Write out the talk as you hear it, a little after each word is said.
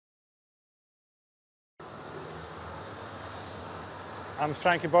I'm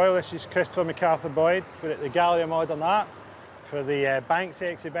Frankie Boyle, this is Christopher MacArthur Boyd. We're at the Gallery of Modern Art for the Banksy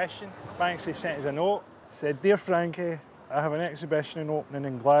exhibition. Banksy sent us a note, said, "Dear Frankie, I have an exhibition opening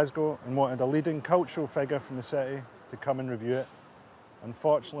in Glasgow and wanted a leading cultural figure from the city to come and review it.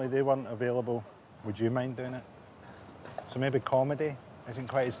 Unfortunately, they weren't available. Would you mind doing it?" So maybe comedy isn't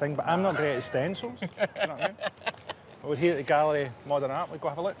quite his thing, but I'm not great at stencils, do you know what I mean? But we're here at the Gallery of Modern Art, we'll go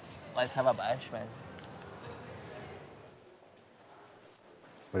have a look. Let's have a bash, man.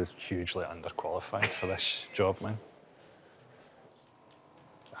 We're hugely underqualified for this job, man.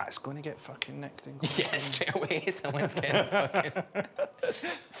 That's going to get fucking nicked in Glasgow. Yeah, straight away, someone's getting fucking...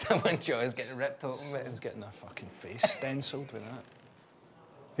 Someone's jaw's getting ripped open. Someone's getting their fucking face stenciled with that.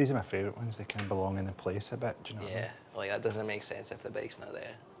 These are my favourite ones, they kind of belong in the place a bit, do you know what I mean? Yeah, like that doesn't make sense if the bike's not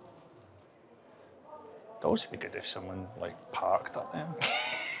there. It'd also be good if someone, like, parked up there.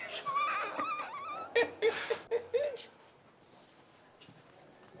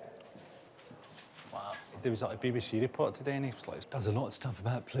 Wow. There was like a BBC report today and he was like, "Does a lot of stuff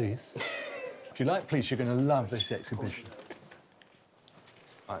about police. If you like police, you're going to love this exhibition."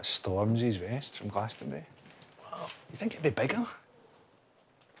 That's Stormzy's vest from Glastonbury. Wow. You think it'd be bigger?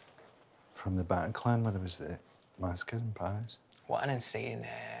 From the Bataclan where there was the massacre in Paris. What an insane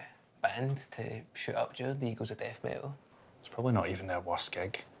band to shoot up during the Eagles of Death Metal. It's probably not even their worst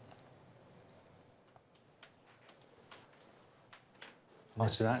gig. Oh,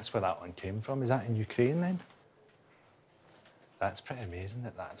 so that's where that one came from. Is that in Ukraine then? That's pretty amazing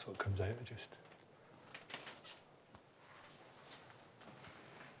that that's what comes out of just...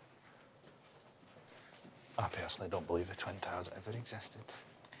 I personally don't believe the Twin Towers ever existed.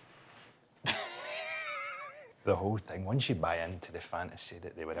 The whole thing, once you buy into the fantasy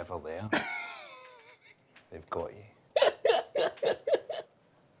that they were ever there, they've got you.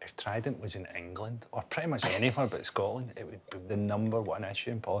 If Trident was in England, or pretty much anywhere but Scotland, it would be the #1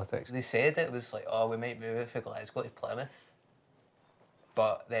 issue in politics. They said it was like, oh, we might move it from Glasgow to Plymouth.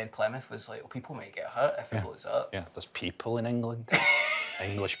 But then Plymouth was like, well, people might get hurt if it blows up. Yeah, there's people in England.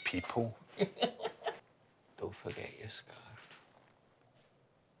 English people. Don't forget your scarf.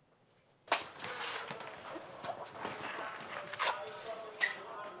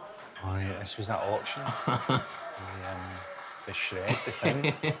 Oh yeah, this was that auction. The shred, the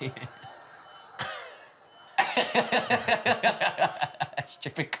thing.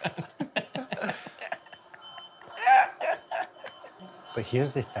 Stupid cunt. But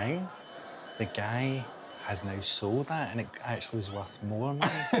here's the thing. The guy has now sold that and it actually was worth more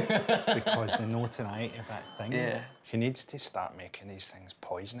money because the notoriety of that thing. Yeah. He needs to start making these things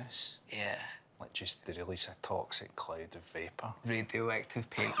poisonous. Yeah. Like just to release a toxic cloud of vapour. Radioactive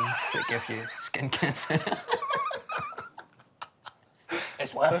paintings that give you skin cancer.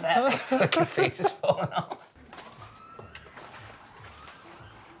 It's worth it. Fucking face is falling off.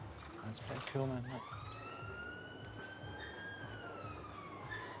 That's pretty cool, man. Look.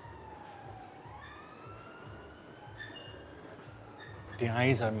 The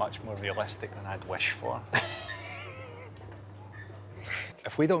eyes are much more realistic than I'd wish for.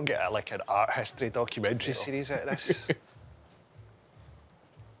 If we don't get like an art history documentary series out of this.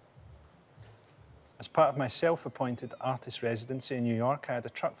 As part of my self-appointed artist residency in New York, I had a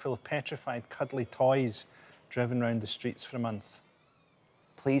truck full of petrified, cuddly toys driven around the streets for a month.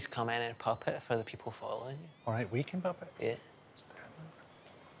 Please come in and puppet for the people following you. All right, we can puppet. Yeah.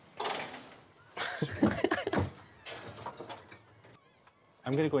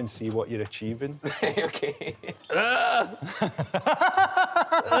 I'm going to go and see what you're achieving. Okay.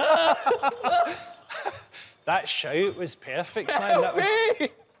 That shout was perfect, man. Help me!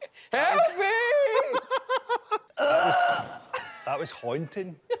 Help me! That was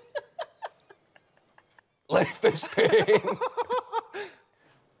haunting. Life is pain.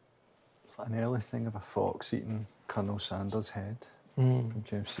 It's like an early thing of a fox eating Colonel Sanders' head from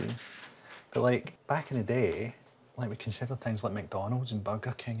KFC. But like back in the day, like we consider things like McDonald's and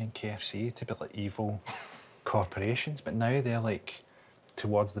Burger King and KFC to be like evil corporations, but now they're like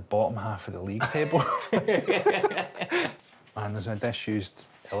towards the bottom half of the league table. And there's a disused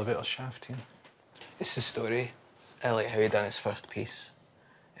elevator shaft here. It's the story. I like how he done his first piece.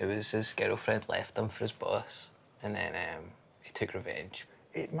 It was his girlfriend left him for his boss, and then he took revenge.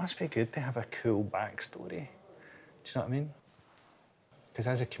 It must be good to have a cool backstory. Do you know what I mean? Because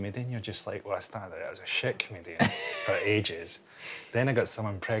as a comedian, you're just like, well, I started out as a shit comedian for ages. Then I got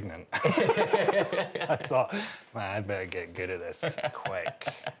someone pregnant. I thought, man, I better get good at this quick.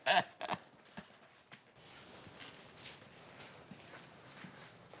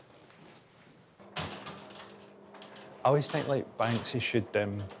 I always think, like, Banksy should,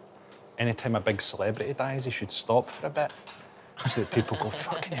 anytime a big celebrity dies, he should stop for a bit So that people go,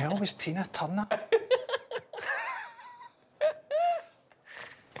 fucking hell, was Tina Turner? But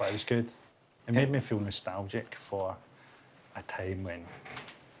it was good. It made me feel nostalgic for a time when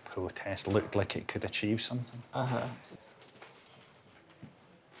protest looked like it could achieve something.